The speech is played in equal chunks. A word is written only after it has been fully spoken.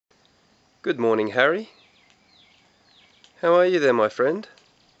Good morning, Harry. How are you there, my friend?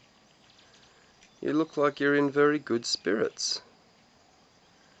 You look like you're in very good spirits.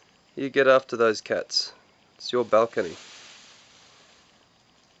 You get after those cats. It's your balcony.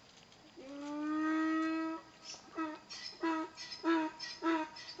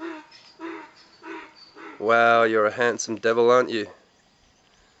 Wow, you're a handsome devil, aren't you?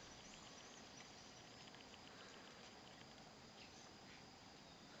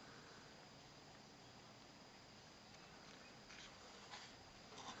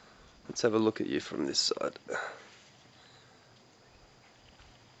 Let's have a look at you from this side.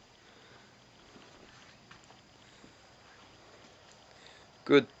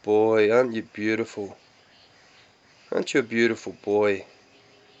 Good boy, aren't you beautiful? Aren't you a beautiful boy?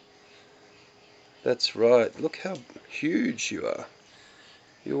 That's right, look how huge you are.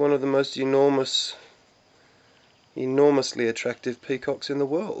 You're one of the most enormously attractive peacocks in the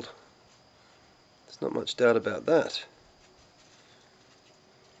world. There's not much doubt about that.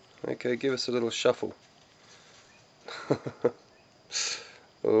 Okay, give us a little shuffle.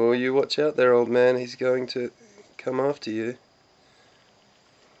 Oh, you watch out there, old man. He's going to come after you.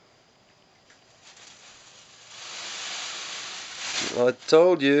 I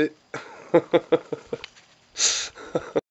told you.